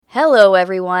Hello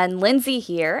everyone, Lindsay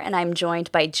here, and I'm joined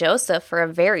by Joseph for a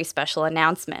very special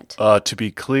announcement. To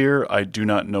be clear, I do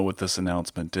not know what this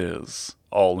announcement is.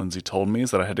 All Lindsay told me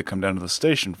is that I had to come down to the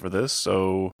station for this,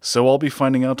 so I'll be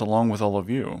finding out along with all of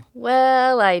you.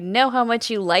 Well, I know how much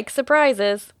you like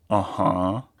surprises.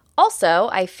 Uh-huh. Also,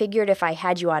 I figured if I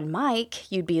had you on mic,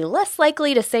 you'd be less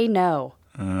likely to say no.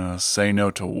 Say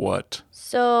no to what?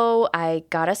 So, I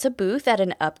got us a booth at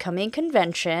an upcoming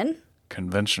convention.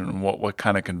 Convention? What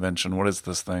kind of convention? What is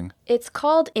this thing? It's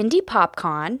called Indie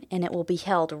PopCon, and it will be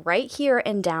held right here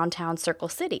in downtown Circle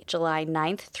City, July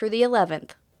 9th through the 11th.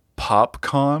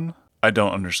 PopCon? I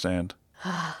don't understand.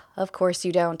 Of course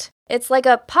you don't. It's like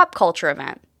a pop culture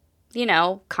event. You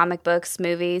know, comic books,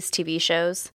 movies, TV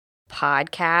shows,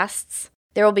 podcasts.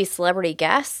 There will be celebrity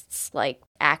guests like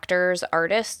actors,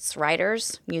 artists,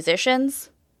 writers, musicians.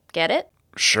 Get it?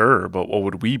 Sure, but what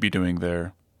would we be doing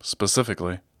there,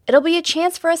 specifically? It'll be a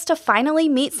chance for us to finally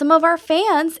meet some of our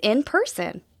fans in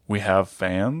person. We have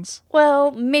fans?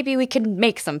 Well, maybe we can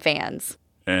make some fans.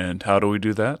 And how do we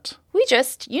do that? We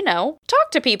just,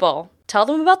 talk to people. Tell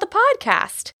them about the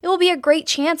podcast. It will be a great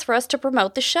chance for us to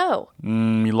promote the show.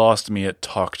 You lost me at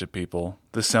talk to people.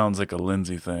 This sounds like a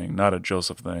Lindsay thing, not a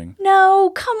Joseph thing.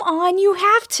 No, come on, you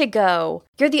have to go.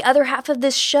 You're the other half of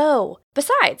this show.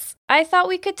 Besides, I thought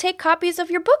we could take copies of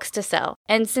your books to sell.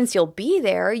 And since you'll be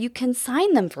there, you can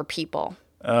sign them for people.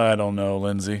 I don't know,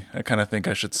 Lindsay. I kind of think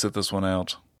I should sit this one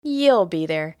out. You'll be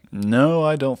there. No,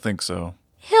 I don't think so.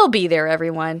 He'll be there,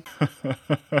 everyone.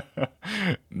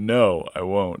 No, I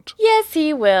won't. Yes,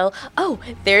 he will. Oh,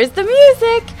 there's the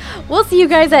music. We'll see you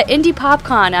guys at Indie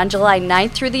PopCon on July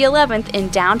 9th through the 11th in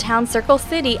downtown Circle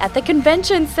City at the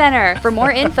Convention Center. For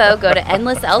more info, go to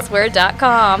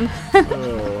endlesselsewhere.com.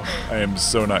 Oh, I am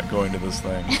so not going to this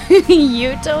thing.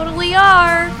 You totally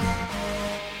are.